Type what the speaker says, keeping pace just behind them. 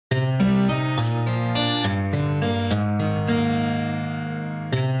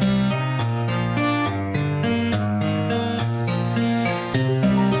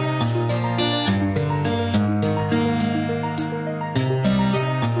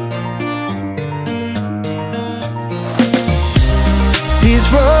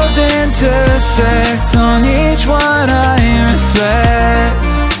roads intersect, on each one I reflect.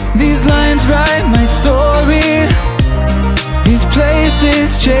 These lines write my story, these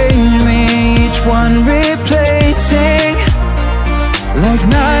places change me, each one replacing, like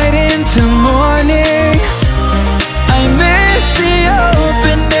night into morning. I miss the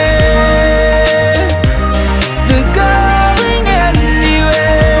open air, the going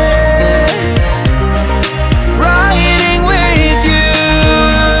anywhere, riding with you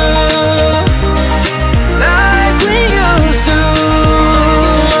like we used to.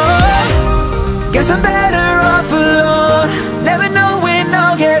 Guess I'm better off alone, never know when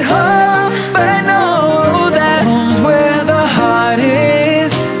I'll get home, but I know that home's where the heart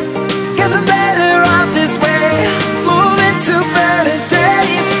is. Guess I'm better off this way, moving to better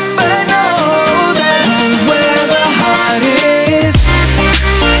days, but I know that home's where the heart is.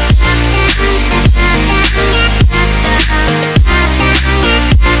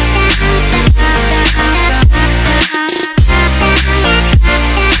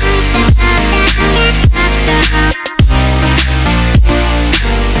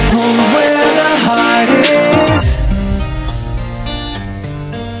 Home's where the heart is.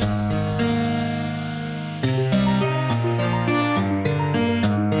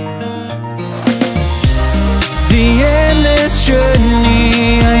 The endless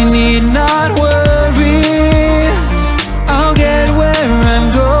journey, I need not worry, I'll get where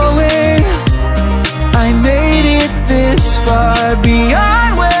I'm going. I made it this far,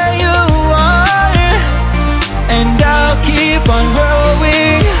 beyond where you are, and I'll keep on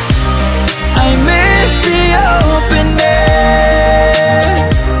growing. I miss the open air,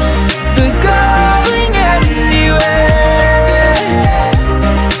 the going anywhere,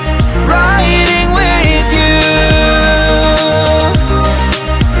 riding with you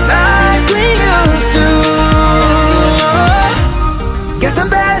like we used to. Guess I'm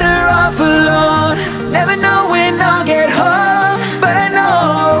better off alone, never know when I'll get home, but I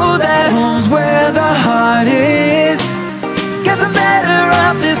know that home's where the heart is. Guess I'm better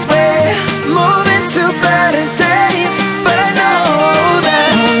off this way, moving to better days, but I know that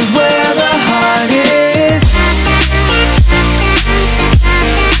home's where the heart is.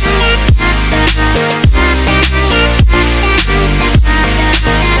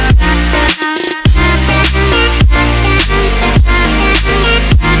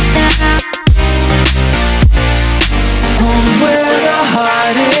 Home's where the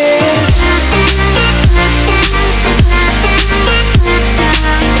heart is.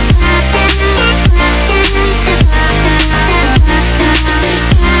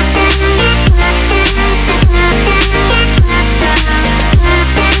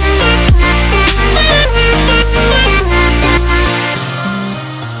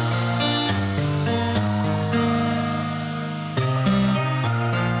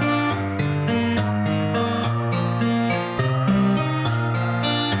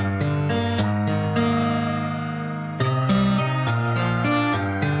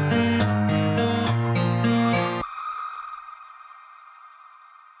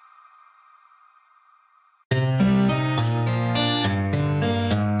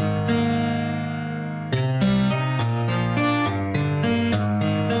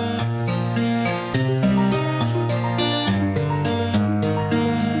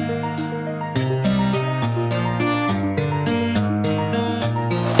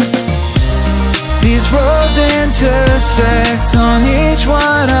 These roads intersect, on each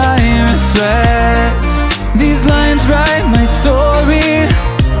one